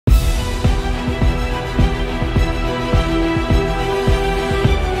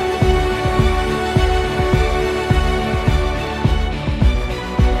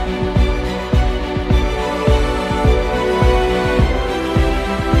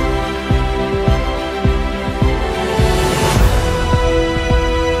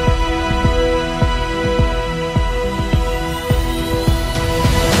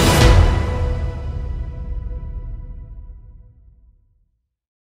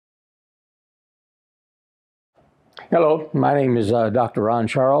Hello, my name is Dr. Ron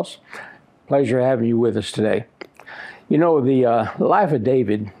Charles. Pleasure having you with us today. You know, the life of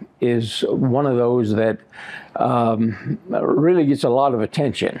David is one of those that really gets a lot of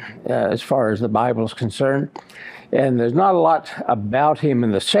attention as far as the Bible is concerned. And there's not a lot about him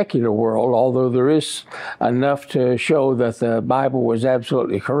in the secular world, although there is enough to show that the Bible was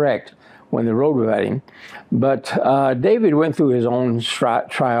absolutely correct when they wrote about him. But David went through his own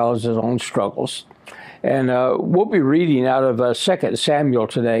trials, his own struggles. And we'll be reading out of 2 Samuel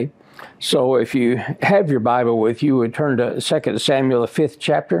today. So if you have your Bible with you, would turn to 2 Samuel, the 5th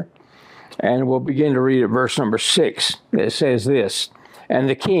chapter, and we'll begin to read at verse number 6. It says this, "And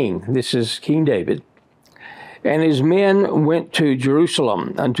the king," this is King David, "and his men went to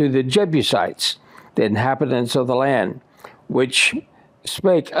Jerusalem unto the Jebusites, the inhabitants of the land, which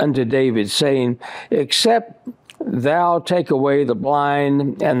spake unto David, saying, Except thou take away the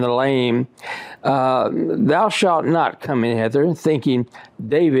blind and the lame, thou shalt not come in hither," thinking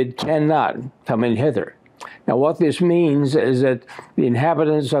David cannot come in hither. Now what this means is that the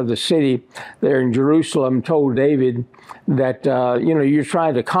inhabitants of the city there in Jerusalem told David that, you're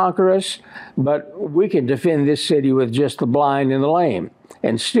trying to conquer us, but we can defend this city with just the blind and the lame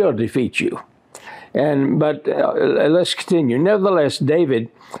and still defeat you. But let's continue. "Nevertheless, David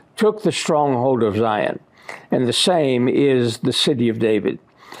took the stronghold of Zion, and the same is the city of David.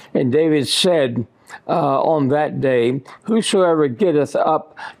 And David said on that day, Whosoever getteth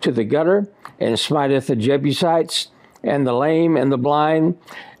up to the gutter and smiteth the Jebusites and the lame and the blind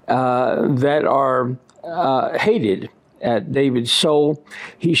that are hated at David's soul,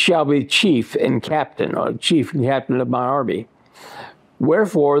 he shall be chief and captain, or chief and captain of my army.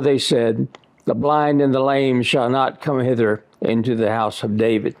 Wherefore they said, The blind and the lame shall not come hither into the house of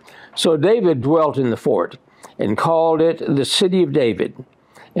David. So David dwelt in the fort, and called it the city of David.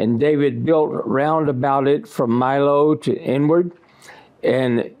 And David built round about it from Milo to inward.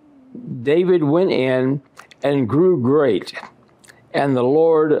 And David went in and grew great, and the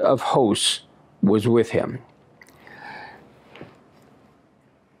Lord of hosts was with him."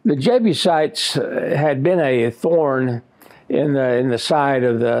 The Jebusites had been a thorn in the side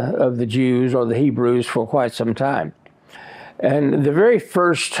of the Jews or the Hebrews for quite some time. And the very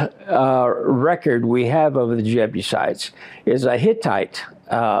first record we have of the Jebusites is a Hittite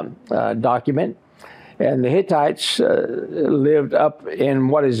document. And the Hittites lived up in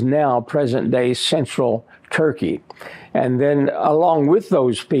what is now present-day central Turkey. And then along with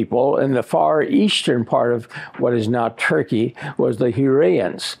those people in the far eastern part of what is now Turkey was the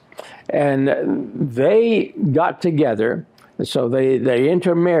Hurrians. And they got together, so they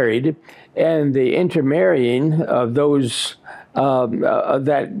intermarried, and the intermarrying of those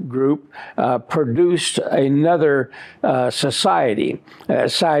that group produced another society.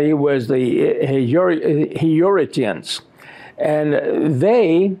 That society was the Hurrians, and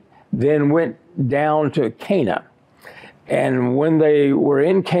they then went down to Cana. And when they were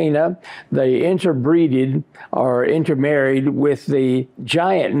in Cana, they interbreeded or intermarried with the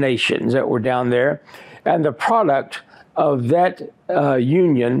giant nations that were down there, and the product of that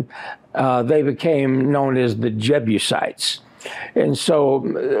union, they became known as the Jebusites. And so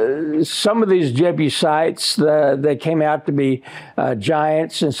some of these Jebusites, they came out to be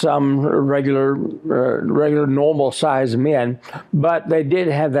giants and some regular normal-sized men, but they did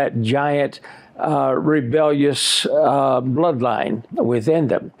have that giant rebellious bloodline within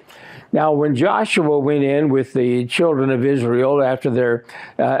them. Now, when Joshua went in with the children of Israel after their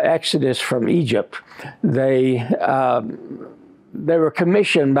exodus from Egypt, they were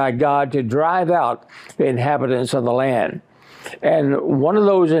commissioned by God to drive out the inhabitants of the land. And one of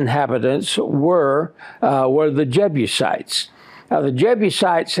those inhabitants were the Jebusites. Now, the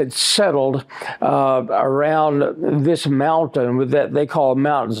Jebusites had settled around this mountain that they call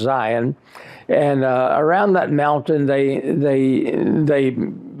Mount Zion. And around that mountain, they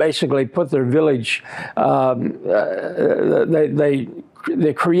basically put their village,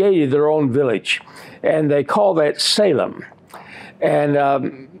 they created their own village, and they call that Salem. And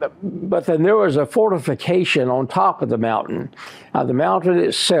but then there was a fortification on top of the mountain. The mountain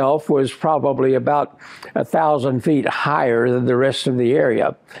itself was probably about 1,000 feet higher than the rest of the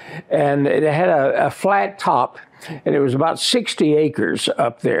area, and it had a flat top, and it was about 60 acres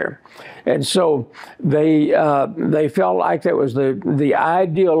up there. And so they felt like that was the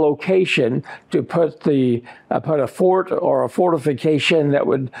ideal location to put a fort or a fortification that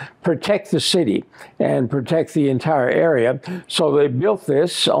would protect the city and protect the entire area. So they built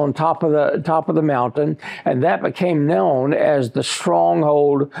this on top of the mountain, and that became known as the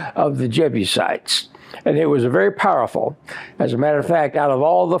Stronghold of the Jebusites. And it was very powerful. As a matter of fact, out of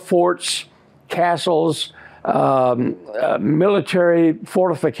all the forts, castles, military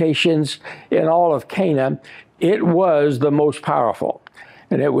fortifications in all of Canaan, it was the most powerful.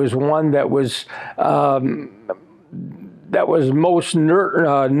 And it was one that was most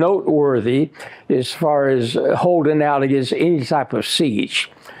noteworthy as far as holding out against any type of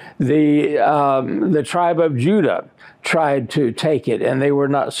siege. The tribe of Judah tried to take it, and they were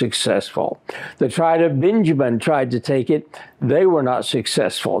not successful. The tribe of Benjamin tried to take it. They were not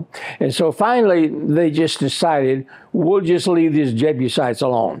successful. And so finally, they just decided, we'll just leave these Jebusites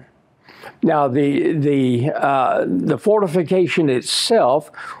alone. Now, the fortification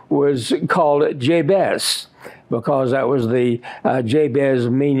itself was called Jabez, because that was the Jabez,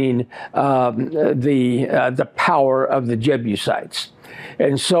 meaning the power of the Jebusites.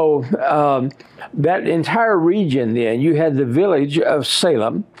 And so that entire region then, you had the village of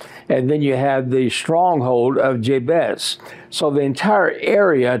Salem, and then you had the stronghold of Jabez. So the entire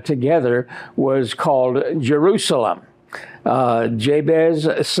area together was called Jerusalem.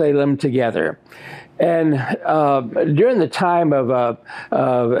 Jabez, Salem together. And during the time of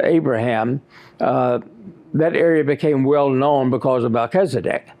Abraham, that area became well known because of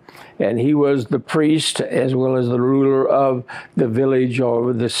Melchizedek. And he was the priest as well as the ruler of the village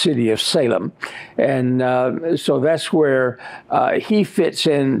or the city of Salem. And so that's where he fits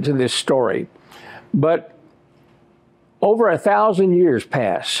into this story. But over 1,000 years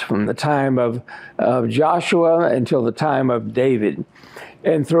pass from the time of Joshua until the time of David.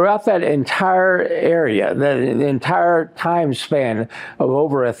 And throughout that entire area, the entire time span of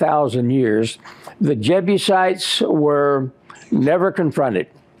over 1,000 years, the Jebusites were never confronted.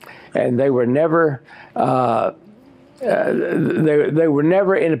 And they were never they were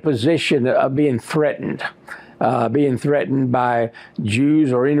never in a position of being threatened by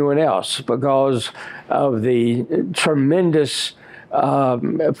Jews or anyone else, because of the tremendous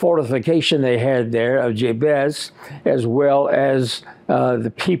fortification they had there of Jabez, as well as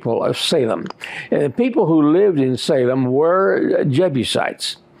the people of Salem. And the people who lived in Salem were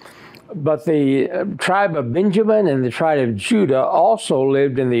Jebusites. But the tribe of Benjamin and the tribe of Judah also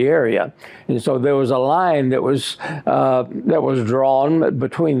lived in the area, and so there was a line that was drawn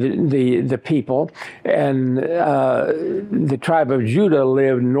between the people, and the tribe of Judah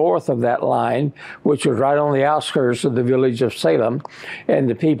lived north of that line, which was right on the outskirts of the village of Salem, and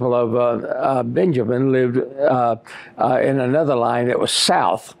the people of Benjamin lived in another line that was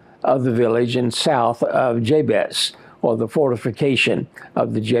south of the village and south of Jabez, or the fortification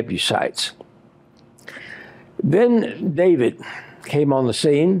of the Jebusites. Then David came on the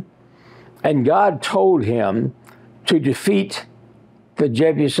scene, and God told him to defeat the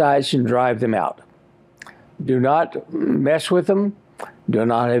Jebusites and drive them out. Do not mess with them. Do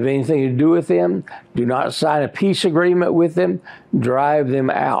not have anything to do with them. Do not sign a peace agreement with them. Drive them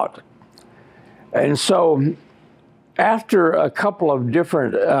out. And so after a couple of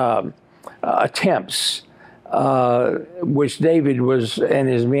different attempts, which David and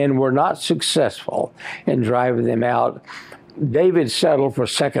his men were not successful in driving them out, David settled for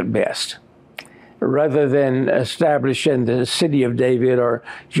second best. Rather than establishing the city of David or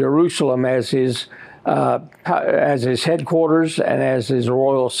Jerusalem as his headquarters and as his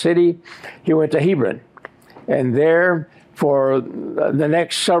royal city, he went to Hebron. And there, for the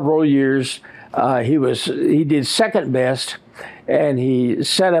next several years, he did second best, and he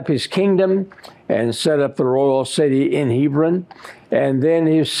set up his kingdom and set up the royal city in Hebron. And then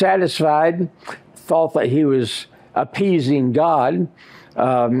he was satisfied, thought that he was appeasing God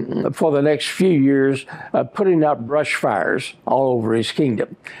for the next few years, putting up brush fires all over his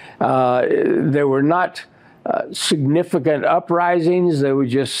kingdom. There were not significant uprisings. They were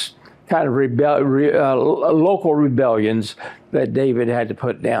just kind of local rebellions that David had to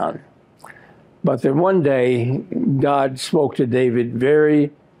put down. But then one day, God spoke to David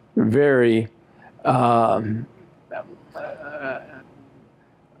very, very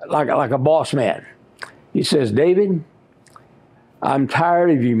like a boss man. He says, David, I'm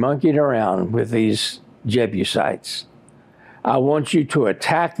tired of you monkeying around with these Jebusites. I want you to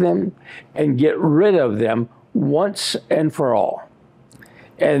attack them and get rid of them once and for all.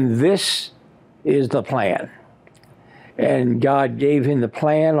 And this is the plan. And God gave him the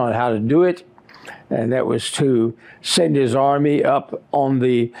plan on how to do it. And that was to send his army up on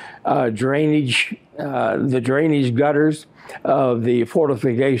the drainage gutters of the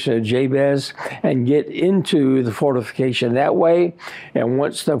fortification of Jabez and get into the fortification that way. And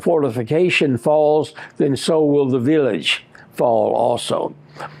once the fortification falls, then so will the village fall also.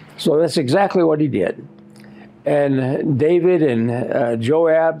 So that's exactly what he did. And David and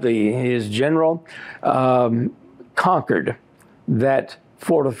Joab, his general, conquered that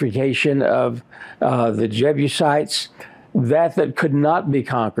fortification of the Jebusites, that could not be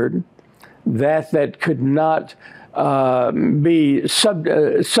conquered, that could not be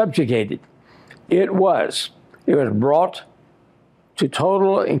subjugated. It was brought to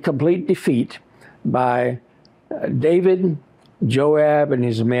total and complete defeat by David, Joab, and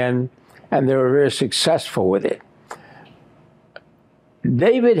his men, and they were very successful with it.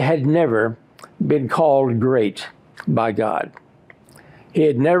 David had never been called great by God. He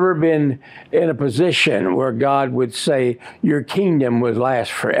had never been in a position where God would say, your kingdom will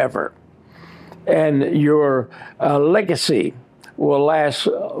last forever, and your legacy will last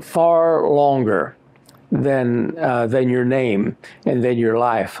far longer than your name and than your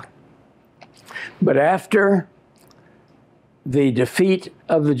life. But after the defeat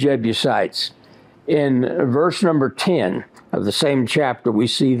of the Jebusites, in verse number 10 of the same chapter, we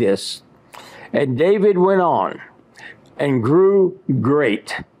see this. And David went on and grew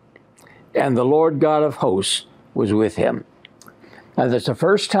great, and the Lord God of hosts was with him. Now, that's the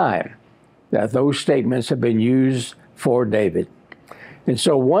first time that those statements have been used for David. And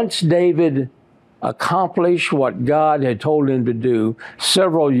so once David accomplished what God had told him to do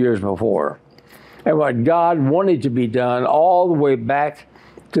several years before, and what God wanted to be done all the way back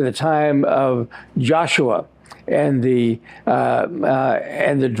to the time of Joshua and the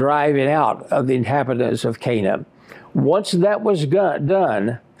driving out of the inhabitants of Canaan. Once that was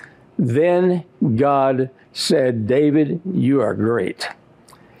done, then God said, David, you are great.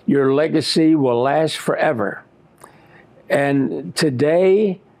 Your legacy will last forever. And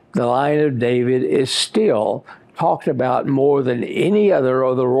today, the line of David is still talked about more than any other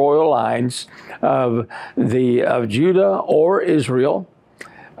of the royal lines of Judah or Israel,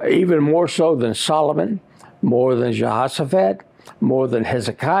 even more so than Solomon, more than Jehoshaphat, more than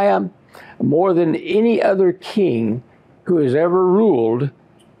Hezekiah, more than any other king who has ever ruled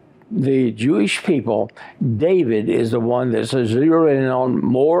the Jewish people. David is the one that's zeroed in on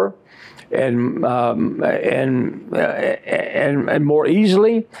more and more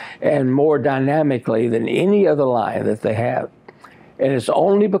easily and more dynamically than any other line that they have. And it's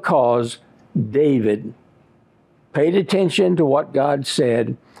only because David paid attention to what God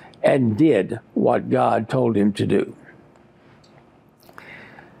said and did what God told him to do.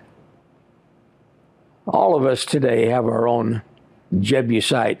 All of us today have our own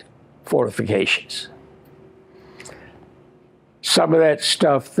Jebusite fortifications. Some of that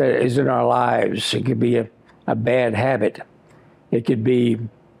stuff that is in our lives, it could be a bad habit. It could be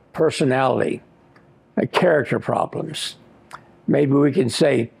personality, character problems. Maybe we can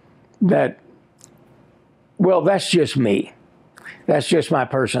say that, well, that's just me. That's just my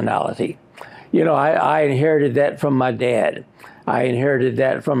personality. You know, I inherited that from my dad. I inherited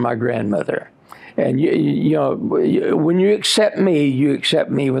that from my grandmother. And, you know, when you accept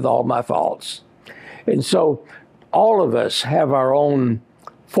me with all my faults. And so all of us have our own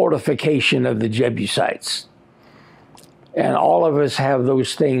fortification of the Jebusites. And all of us have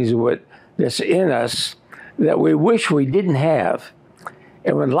those things that's in us that we wish we didn't have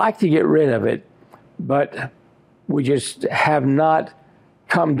and would like to get rid of it, but we just have not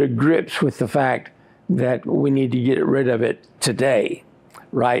come to grips with the fact that we need to get rid of it today,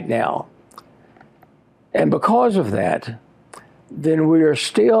 right now. And because of that, then we are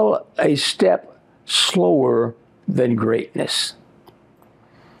still a step slower than greatness.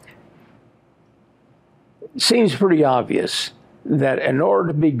 It seems pretty obvious that in order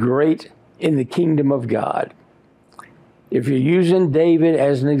to be great in the kingdom of God, if you're using David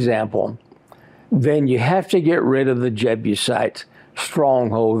as an example, then you have to get rid of the Jebusite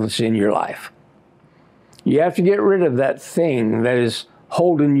stronghold that's in your life. You have to get rid of that thing that is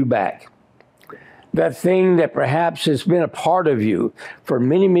holding you back. That thing that perhaps has been a part of you for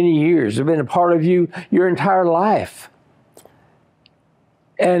many, many years, has been a part of you your entire life.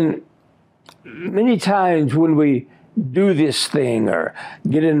 And many times when we do this thing or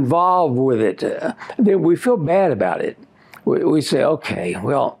get involved with it, then we feel bad about it. We say, okay,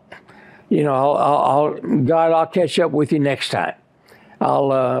 well, you know, God, I'll catch up with you next time.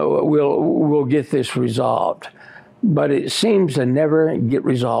 We'll get this resolved. But it seems to never get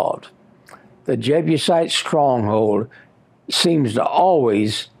resolved. The Jebusite stronghold seems to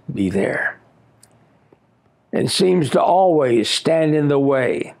always be there and seems to always stand in the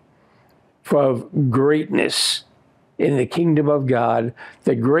way for greatness in the kingdom of God,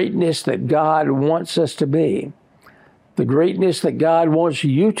 the greatness that God wants us to be, the greatness that God wants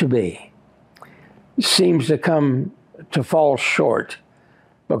you to be, seems to fall short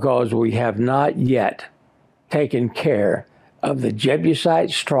because we have not yet taken care of the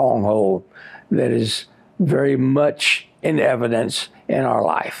Jebusite stronghold that is very much in evidence in our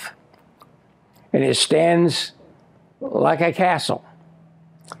life. And it stands like a castle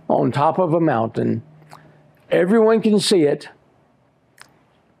on top of a mountain. Everyone can see it.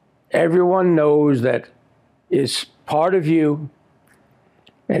 Everyone knows that it's part of you,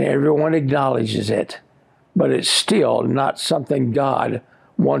 and everyone acknowledges it. But it's still not something God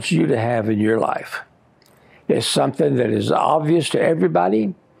wants you to have in your life. It's something that is obvious to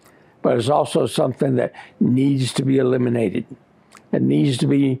everybody, but it's also something that needs to be eliminated. It needs to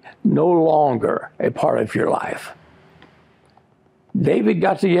be no longer a part of your life. David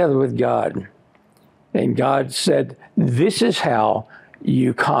got together with God, and God said, this is how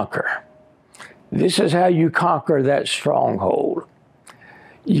you conquer. This is how you conquer that stronghold.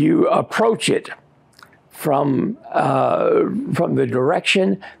 You approach it from the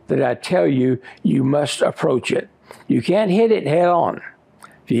direction that I tell you you must approach it. You can't hit it head on.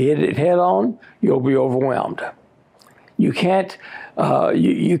 If you hit it head on, you'll be overwhelmed. You can't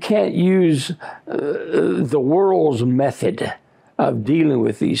use the world's method of dealing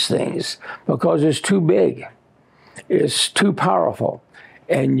with these things because it's too big. It's too powerful.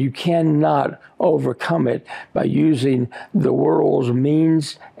 And you cannot overcome it by using the world's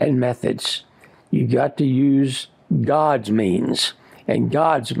means and methods. You got to use God's means and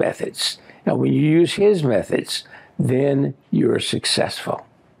God's methods. And when you use His methods, then you're successful.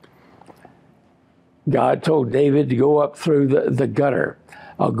 God told David to go up through the gutter.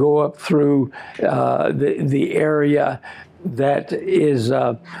 I'll go up through the area that is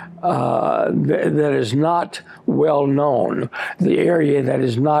not well known, the area that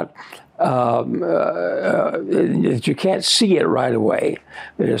is not that you can't see it right away.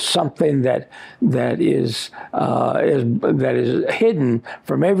 There's something that is hidden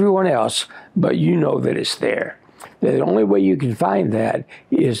from everyone else, but you know that it's there. The only way you can find that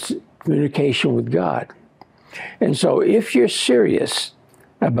is communication with God. And so if you're serious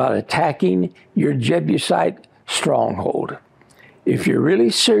about attacking your Jebusite stronghold, if you're really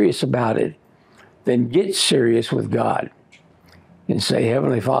serious about it, then get serious with God and say,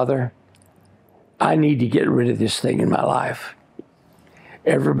 Heavenly Father, I need to get rid of this thing in my life.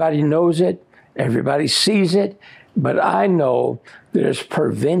 Everybody knows it. Everybody sees it. But I know that it's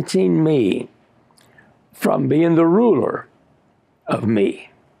preventing me from being the ruler of me.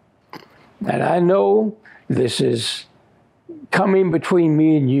 And I know this is coming between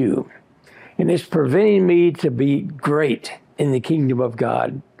me and you. And it's preventing me to be great in the kingdom of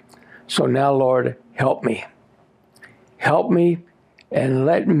God. So now, Lord, help me. Help me and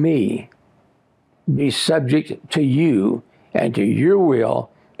let me be subject to you and to your will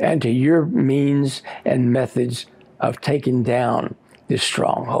and to your means and methods of taking down this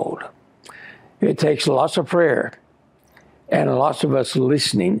stronghold. It takes lots of prayer and lots of us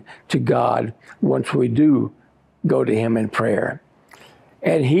listening to God once we do go to Him in prayer.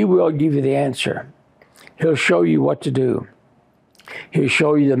 And He will give you the answer. He'll show you what to do. He'll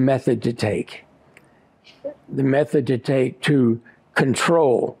show you the method to take. The method to take to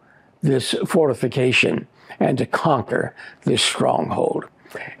control this fortification and to conquer this stronghold.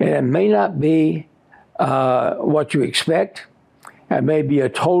 And it may not be what you expect. It may be a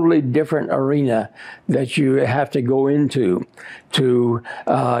totally different arena that you have to go into to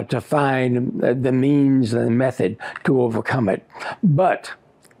find the means and the method to overcome it. But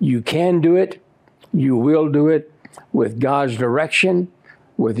you can do it. You will do it with God's direction,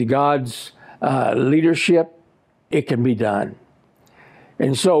 with God's leadership. It can be done.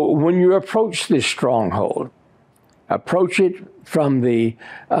 And so when you approach this stronghold, approach it from the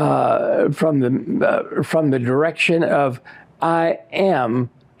direction of, I am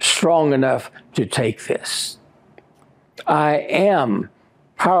strong enough to take this. I am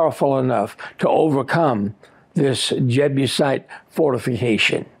powerful enough to overcome this Jebusite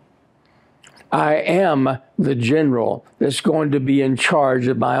fortification. I am the general that's going to be in charge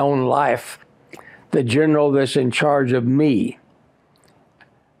of my own life, the general that's in charge of me.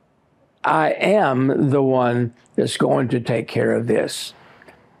 I am the one that's going to take care of this.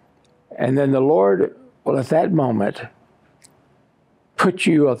 And then the Lord will, at that moment, put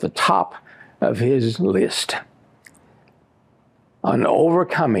you at the top of His list on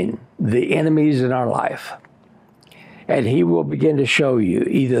overcoming the enemies in our life. And He will begin to show you,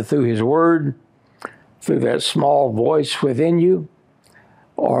 either through His Word, through that small voice within you,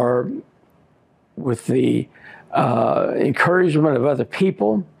 or with the encouragement of other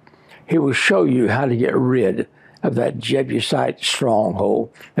people. He will show you how to get rid of that Jebusite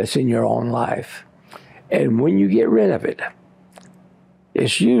stronghold that's in your own life. And when you get rid of it,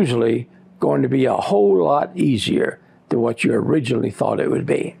 it's usually going to be a whole lot easier than what you originally thought it would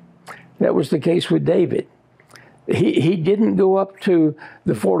be. That was the case with David. He didn't go up to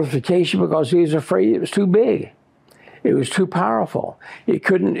the fortification because he was afraid it was too big. It was too powerful. It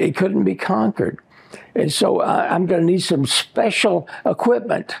couldn't be conquered. And so I'm going to need some special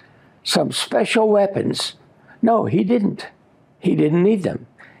equipment, some special weapons. No, he didn't. He didn't need them.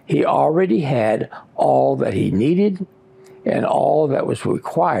 He already had all that he needed and all that was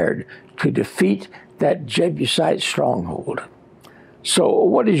required to defeat that Jebusite stronghold. So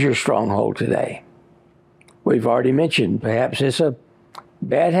what is your stronghold today? We've already mentioned perhaps it's a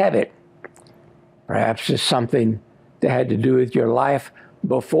bad habit. Perhaps it's something that had to do with your life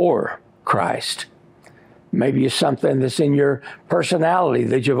before Christ. Maybe it's something that's in your personality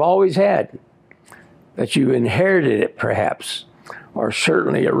that you've always had, that you inherited it perhaps, or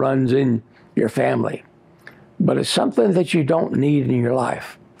certainly it runs in your family. But it's something that you don't need in your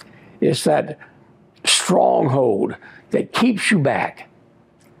life. It's that stronghold that keeps you back.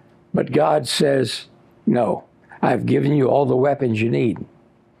 But God says, no, I've given you all the weapons you need.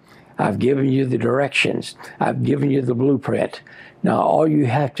 I've given you the directions. I've given you the blueprint. Now all you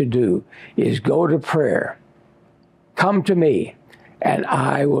have to do is go to prayer. Come to me, and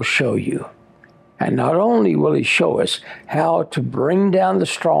I will show you. And not only will he show us how to bring down the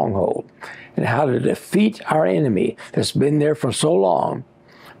stronghold and how to defeat our enemy that's been there for so long,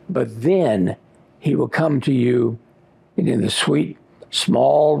 but then he will come to you in the sweet,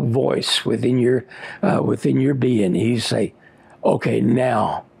 small voice within your being. He say, okay,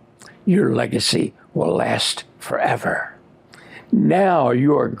 now your legacy will last forever. Now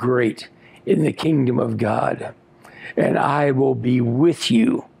you are great in the kingdom of God, and I will be with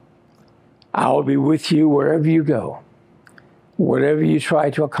you. I will be with you wherever you go. Whatever you try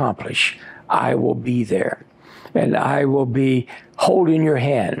to accomplish, I will be there. And I will be holding your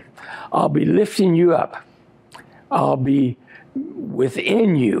hand. I'll be lifting you up. I'll be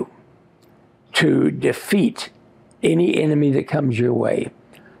within you to defeat any enemy that comes your way.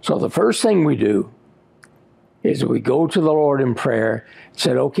 So the first thing we do is we go to the Lord in prayer and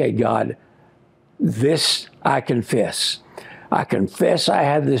said, okay, God, this I confess. I confess I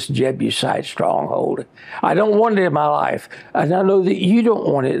have this Jebusite stronghold. I don't want it in my life. And I know that you don't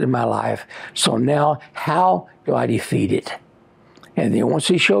want it in my life. So now, how do I defeat it? And then once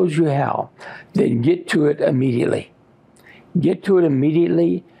he shows you how, then get to it immediately. Get to it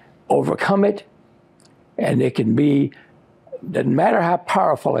immediately, overcome it, and it can be, doesn't matter how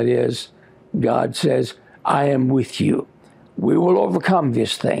powerful it is, God says, I am with you. We will overcome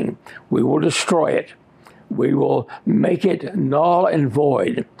this thing. We will destroy it. We will make it null and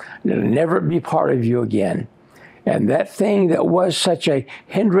void. It'll never be part of you again. And that thing that was such a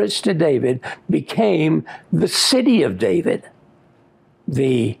hindrance to David became the city of David,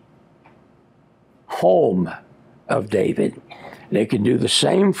 the home of David. And it can do the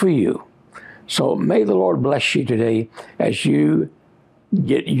same for you. So may the Lord bless you today as you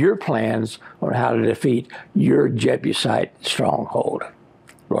get your plans on how to defeat your Jebusite stronghold.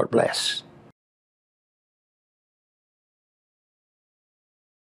 Lord bless.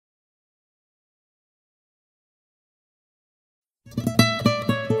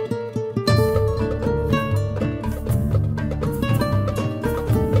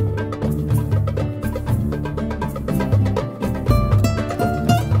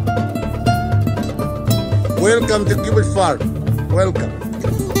 Welcome to Cubit Farm. Welcome.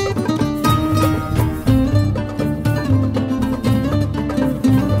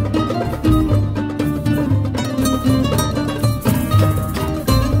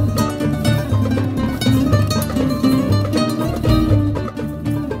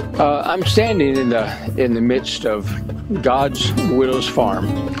 I'm standing in the midst of God's Widow's Farm,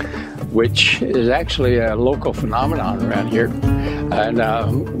 which is actually a local phenomenon around here.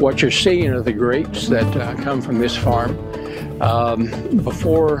 And what you're seeing are the grapes that come from this farm.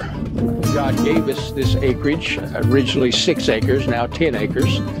 Before God gave us this acreage, originally 6 acres, now 10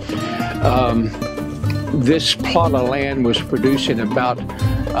 acres, this plot of land was producing about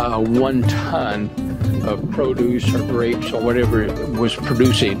 1 ton of produce or grapes or whatever it was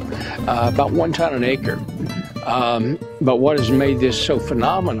producing, about 1 ton an acre. But what has made this so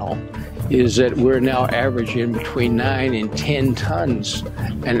phenomenal is that we're now averaging between 9 and 10 tons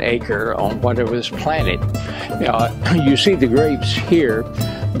an acre on whatever is planted. Now, you see the grapes here,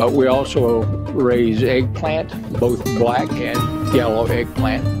 but we also raise eggplant, both black and yellow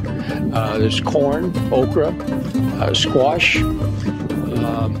eggplant. There's corn, okra, squash. We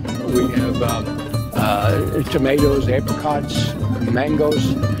have tomatoes, apricots,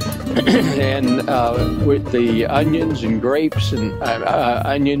 mangoes, and with the onions and grapes and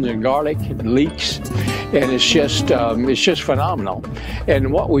onions and garlic and leeks. and it's just phenomenal.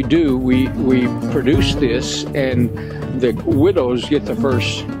 And what we do, we produce this, and the widows get the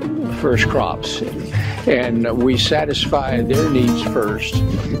first crops, and we satisfy their needs first,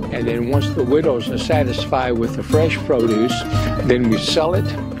 and then once the widows are satisfied with the fresh produce, then we sell it,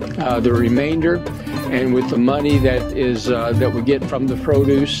 the remainder, and with the money that we get from the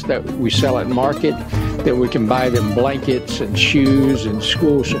produce that we sell at market, then we can buy them blankets and shoes and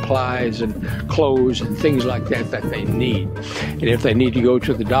school supplies and clothes and things like that they need. And if they need to go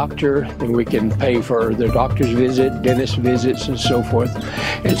to the doctor, then we can pay for their doctor's visit, dentist visits, and so forth.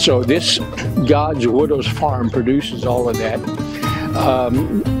 And so this God's Widow's Farm produces all of that.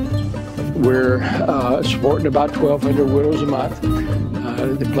 We're supporting about 1,200 widows a month,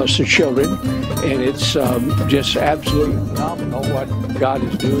 plus their children, and it's just absolutely phenomenal what God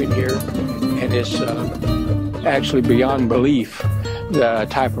is doing here. And it's actually beyond belief, the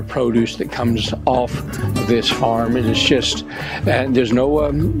type of produce that comes off of this farm. And it's just, and there's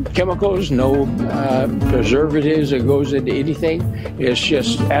no chemicals, no preservatives that goes into anything. It's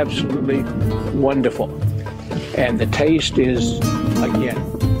just absolutely wonderful. And the taste is, again,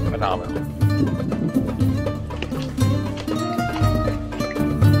 phenomenal.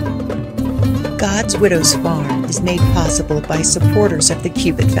 God's Widow's Farm is made possible by supporters of the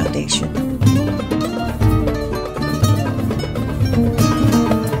Cubit Foundation.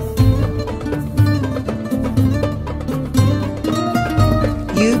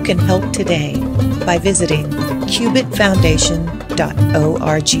 You can help today by visiting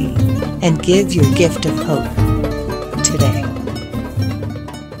cubitfoundation.org and give your gift of hope today.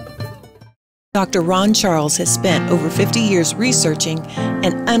 Dr. Ron Charles has spent over 50 years researching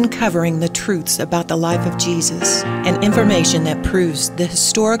and uncovering the truths about the life of Jesus and information that proves the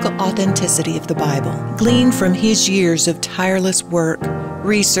historical authenticity of the Bible. Gleaned from his years of tireless work,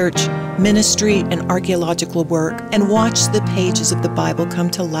 research, ministry, and archaeological work, and watch the pages of the Bible come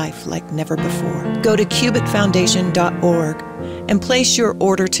to life like never before. Go to cubitfoundation.org and place your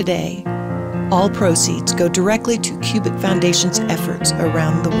order today. All proceeds go directly to Cubit Foundation's efforts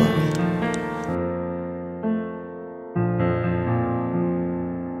around the world.